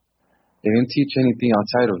 They didn't teach anything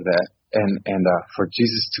outside of that. And for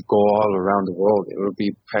Jesus to go all around the world, it would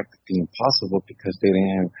be practically impossible because they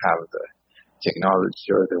didn't have the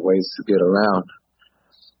technology or the ways to get around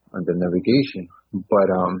on the navigation. But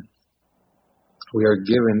we are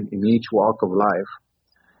given in each walk of life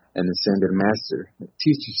an ascended master that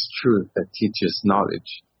teaches truth, that teaches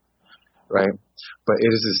knowledge, right? But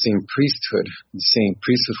it is the same priesthood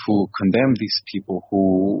who condemned these people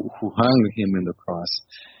who hung him in the cross,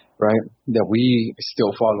 right? That we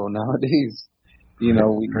still follow nowadays. You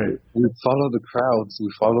know, we follow the crowds,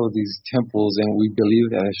 we follow these temples, and we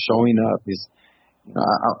believe that showing up is. You know,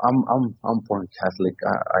 I'm born Catholic.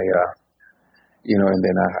 And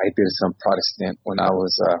then I did some Protestant when I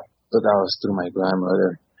was, but that was through my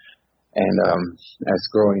grandmother. And as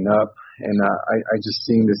growing up, and I just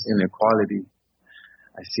seen this inequality.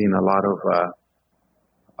 I seen a lot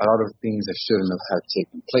of things that shouldn't have had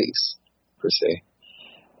taken place, per se.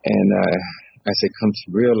 And as I come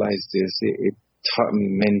to realize this, it taught me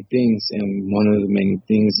many things, and one of the many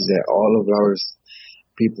things is that all of our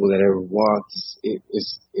people that ever walked,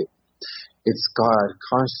 it's God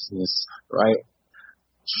consciousness, right?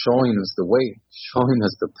 Showing us the way, showing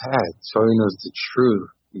us the path, showing us the truth,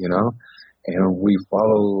 you know, and we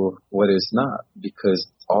follow what is not, because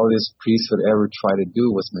all this priest would ever try to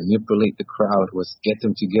do was manipulate the crowd, was get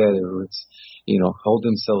them together, was, hold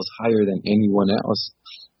themselves higher than anyone else.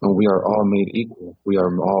 And we are all made equal. We are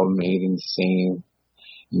all made in the same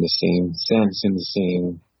sense, in the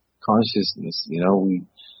same consciousness.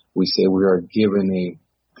 We say we are given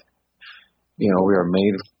we are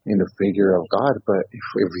made in the figure of God, but if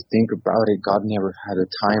we think about it, God never had a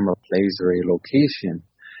time, a place, or a location,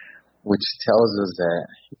 which tells us that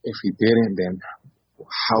if he didn't, then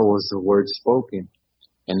how was the word spoken?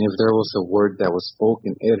 And if there was a word that was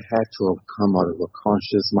spoken, it had to have come out of a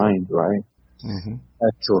conscious mind, right? Mm-hmm. It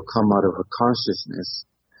had to have come out of a consciousness,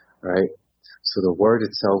 right? So the word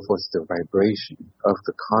itself was the vibration of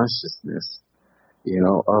the consciousness,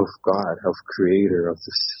 of God, of Creator, of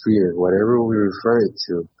the sphere, whatever we refer it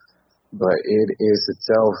to. But it is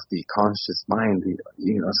itself the conscious mind,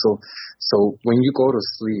 So when you go to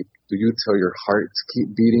sleep, do you tell your heart to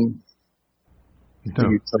keep beating? No.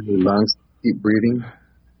 Do you tell your lungs to keep breathing?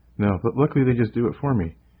 No, but luckily they just do it for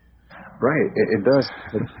me. Right, it does.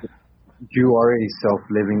 You are a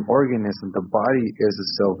self-living organism. The body is a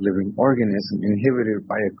self-living organism inhibited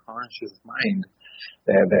by a conscious mind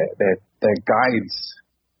that guides,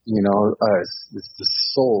 us. It's the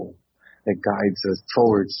soul that guides us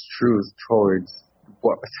towards truth, towards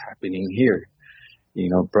what's happening here.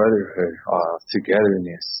 Brotherhood,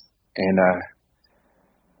 togetherness. And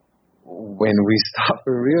when we stop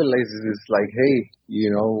and realize it's like, hey,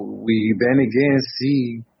 we then again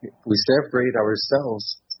we separate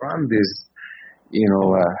ourselves from this,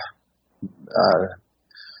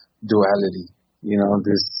 duality,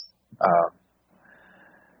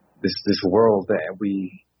 this world that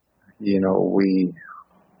we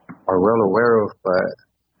are well aware of, but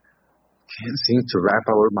can't seem to wrap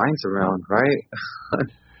our minds around, right?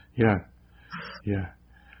 Yeah.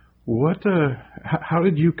 What? How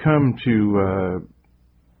did you come to?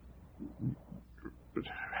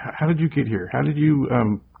 How did you get here? How did you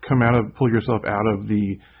pull yourself out of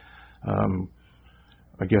the?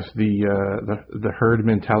 I guess the herd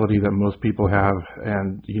mentality that most people have,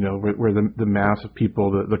 and where the mass of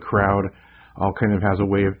people, the crowd, all kind of has a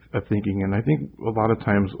way of thinking, and I think a lot of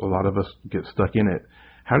times a lot of us get stuck in it.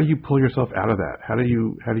 How do you pull yourself out of that? How do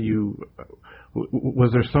you?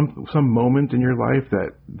 Was there some moment in your life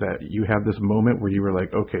that you had this moment where you were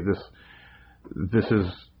like, okay, this is,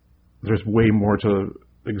 there's way more to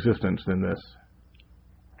existence than this?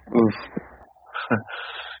 Oof.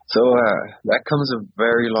 So that comes a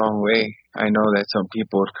very long way. I know that some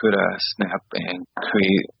people could snap and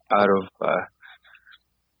create out of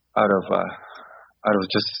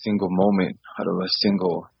just a single moment, out of a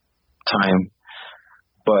single time.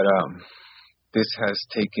 But this has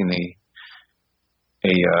taken a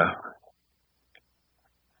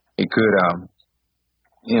good I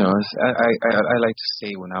like to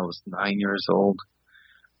say when I was 9 years old,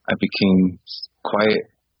 I became quiet.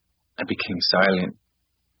 I became silent.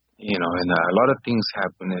 And a lot of things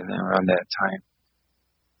happened around that time.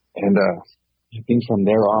 And I think from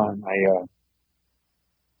there on,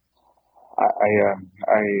 I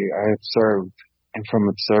observed, and from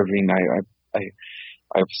observing, I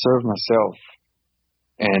observed myself,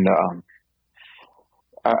 and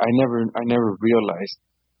I never realized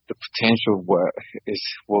the potential what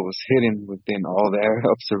was hidden within all that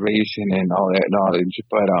observation and all that knowledge.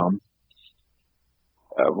 But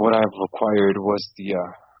what I've acquired was the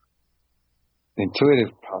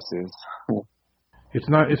intuitive process. It's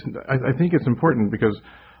not. I think it's important because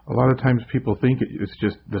a lot of times people think it's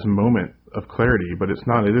just this moment of clarity, but it's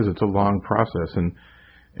not. It is. It's a long process, and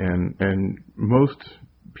most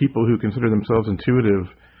people who consider themselves intuitive,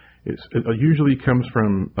 it usually comes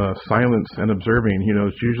from silence and observing. You know,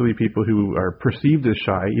 it's usually people who are perceived as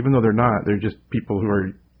shy, even though they're not. They're just people who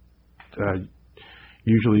are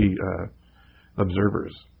usually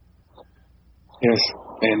observers. Yes,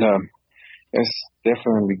 and yes,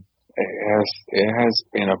 definitely. It has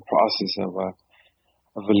been a process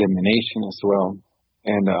of elimination as well,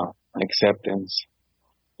 and acceptance.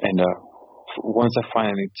 And once I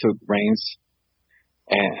finally took reins,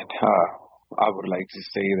 and I would like to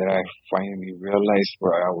say that I finally realized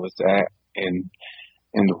where I was at in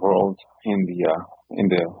the world, in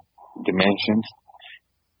the dimensions.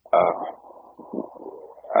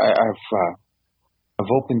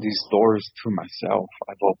 I've opened these doors to myself.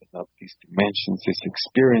 I've opened up these dimensions, these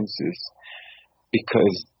experiences,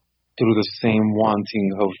 because through the same wanting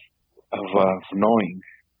of knowing,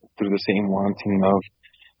 through the same wanting of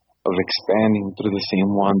expanding, through the same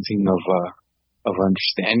wanting of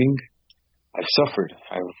understanding, I've suffered.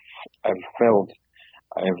 I've felt.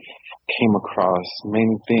 I've came across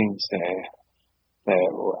many things that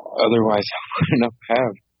otherwise I wouldn't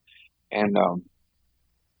have. And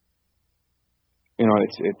you know,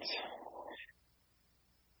 it's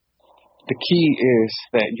the key is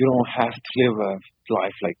that you don't have to live a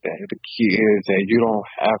life like that. The key is that you don't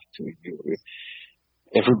have to.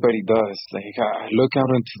 Everybody does. Like, I look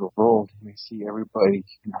out into the world and I see everybody,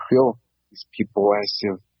 and I feel these people as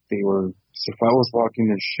if I was walking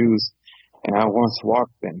their shoes, and I once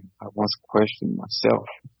walked them. I once questioned myself,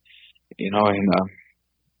 you know, and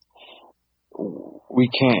we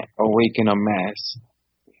can't awaken a mass.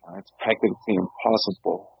 It's practically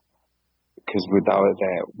impossible, because without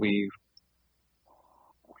that, we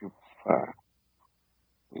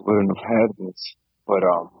wouldn't have had this. But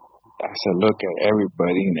as I look at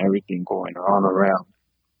everybody and everything going on around,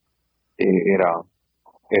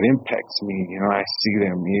 it impacts me. You know, I see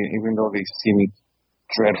them, even though they see me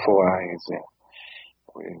dreadful eyes and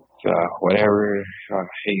with whatever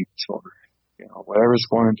hate or whatever's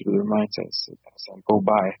going through their minds as I go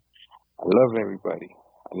by. I love everybody.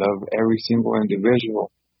 I love every single individual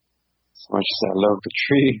as much as I love the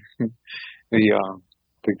tree,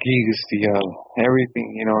 the geese,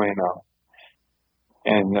 everything, you know,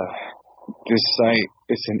 and this site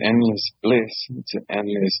is an endless bliss. It's an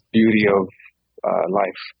endless beauty of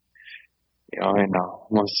life, you know, and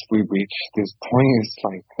once we reach this point, it's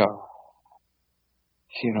like,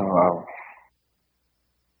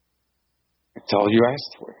 it's all you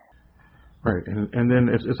asked for. Right, and then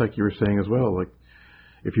it's like you were saying as well, like,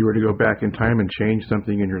 if you were to go back in time and change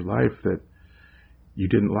something in your life that you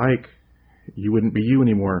didn't like, you wouldn't be you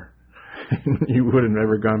anymore. You wouldn't have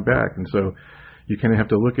ever gone back. And so you kind of have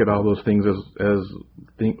to look at all those things as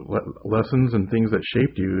lessons and things that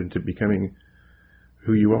shaped you into becoming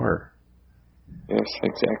who you are. Yes,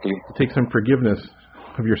 exactly. Take some forgiveness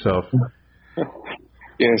of yourself.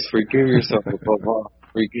 Yes, forgive yourself above all.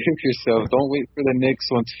 Forgive yourself. Don't wait for the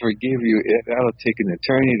next one to forgive you. That'll take an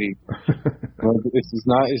eternity. It's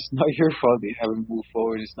not your fault they haven't moved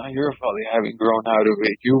forward. It's not your fault they haven't grown out of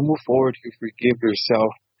it. You move forward. You forgive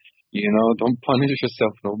yourself. You know, don't punish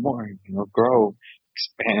yourself no more. You know, grow,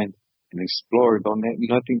 expand, and explore. Don't let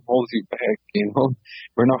nothing hold you back. You know,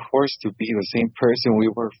 we're not forced to be the same person we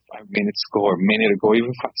were 5 minutes ago, or a minute ago,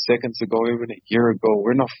 even 5 seconds ago, even a year ago.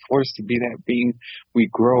 We're not forced to be that being. We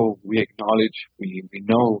grow, we acknowledge, we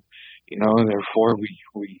know. You know, therefore we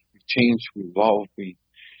change, we evolve. We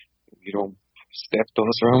don't step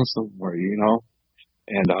those realms no more. You know,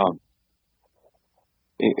 and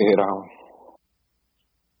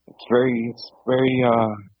it's very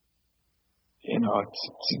you know,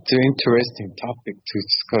 it's an interesting topic to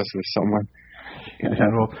discuss with someone. Yeah,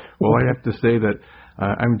 well, I have to say that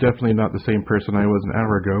I'm definitely not the same person I was an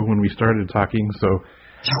hour ago when we started talking. So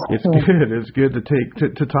it's good. It's good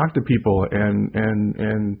to talk to people and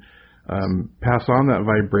pass on that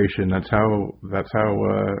vibration. That's how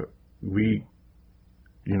we,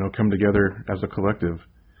 you know, come together as a collective.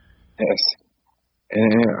 Yes,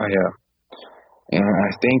 and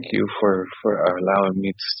I thank you for allowing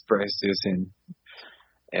me to express this, and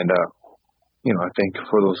you know, I thank you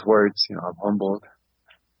for those words. You know, I'm humbled,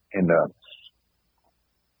 and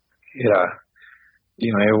you know,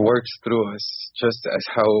 it works through us just as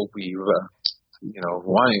how we you know,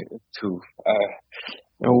 wanted to.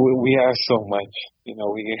 You know, we have so much. You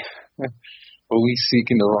know, but we seek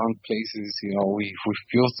in the wrong places. You know, we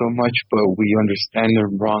feel so much, but we understand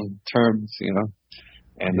the wrong terms. You know,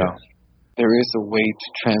 and. there is a way to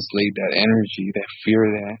translate that energy, that fear,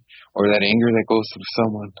 or that anger that goes through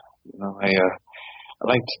someone. You know, I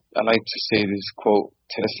like to say this quote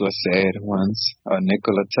Tesla said once,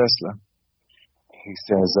 Nikola Tesla. He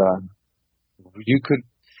says,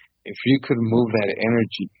 if you could move that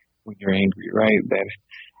energy when you're angry, right, that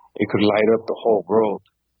it could light up the whole world.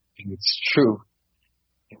 And it's true.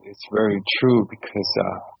 It's very true because,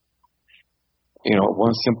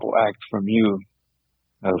 one simple act from you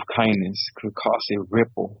of kindness could cause a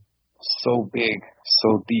ripple so big,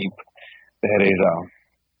 so deep that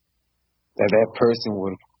that person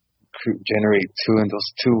would generate 2, and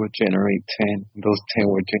those 2 would generate 10, and those 10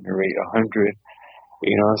 would generate 100.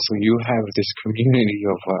 So you have this community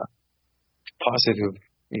of positive,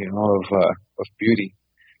 of beauty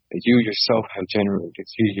that you yourself have generated,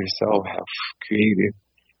 you yourself have created.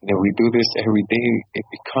 And if we do this every day, it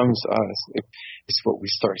becomes us. It's what we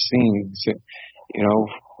start seeing. So,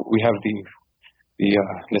 we have the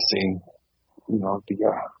let's say,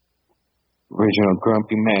 the original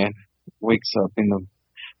grumpy man wakes up in the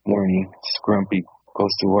morning, it's grumpy,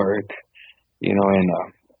 goes to work, and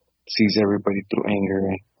sees everybody through anger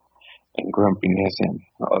and grumpiness and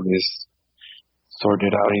all this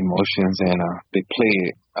sorted out emotions, and they play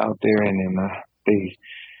it out there, and then they,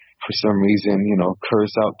 for some reason,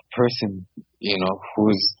 curse out the person,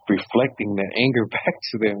 who's reflecting that anger back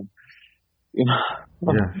to them.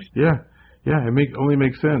 Yeah. It only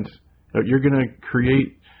makes sense. You're going to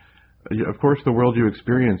create. Of course, the world you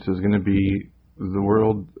experience is going to be the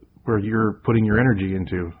world where you're putting your energy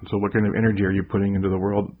into. So, what kind of energy are you putting into the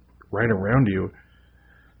world right around you?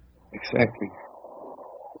 Exactly.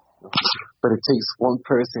 But it takes one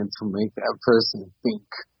person to make that person think.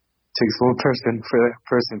 It takes one person for that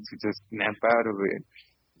person to just snap out of it,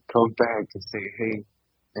 come back and say, hey,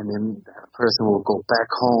 and then that person will go back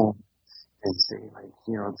home and say,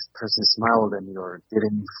 this person smiled at me or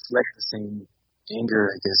didn't reflect the same anger,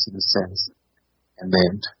 I guess, in a sense. And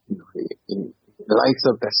then, it lights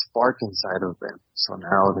up that spark inside of them. So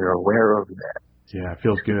now they're aware of that. Yeah, it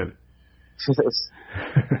feels good.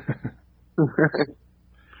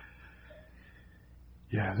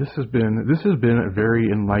 Yeah, this has been a very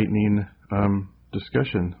enlightening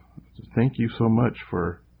discussion. Thank you so much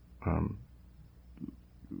for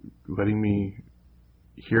letting me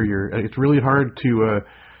hear it's really hard to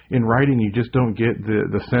in writing, you just don't get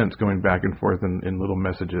the sense going back and forth in little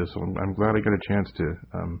messages. So I'm glad I got a chance to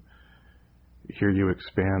hear you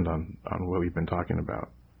expand on what we've been talking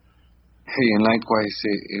about. Hey, and likewise,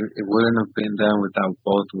 it wouldn't have been done without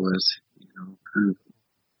both of us.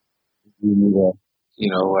 We need to,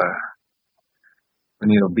 we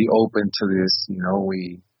need to be open to this. We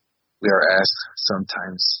are asked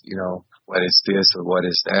sometimes, what is this or what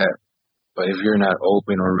is that? But if you're not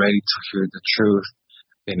open or ready to hear the truth,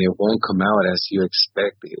 then it won't come out as you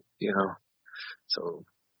expected, So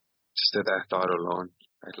just that thought alone,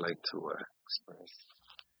 I'd like to express.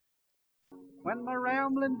 When my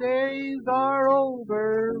rambling days are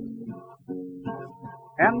over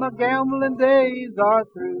and my gambling days are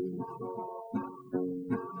through,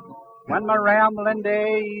 when my rambling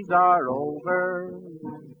days are over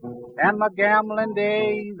and my gambling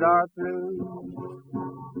days are through,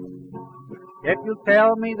 if you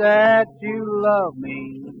tell me that you love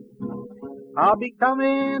me, I'll be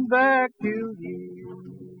coming back to you.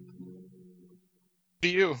 To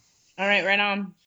you. All right, right on.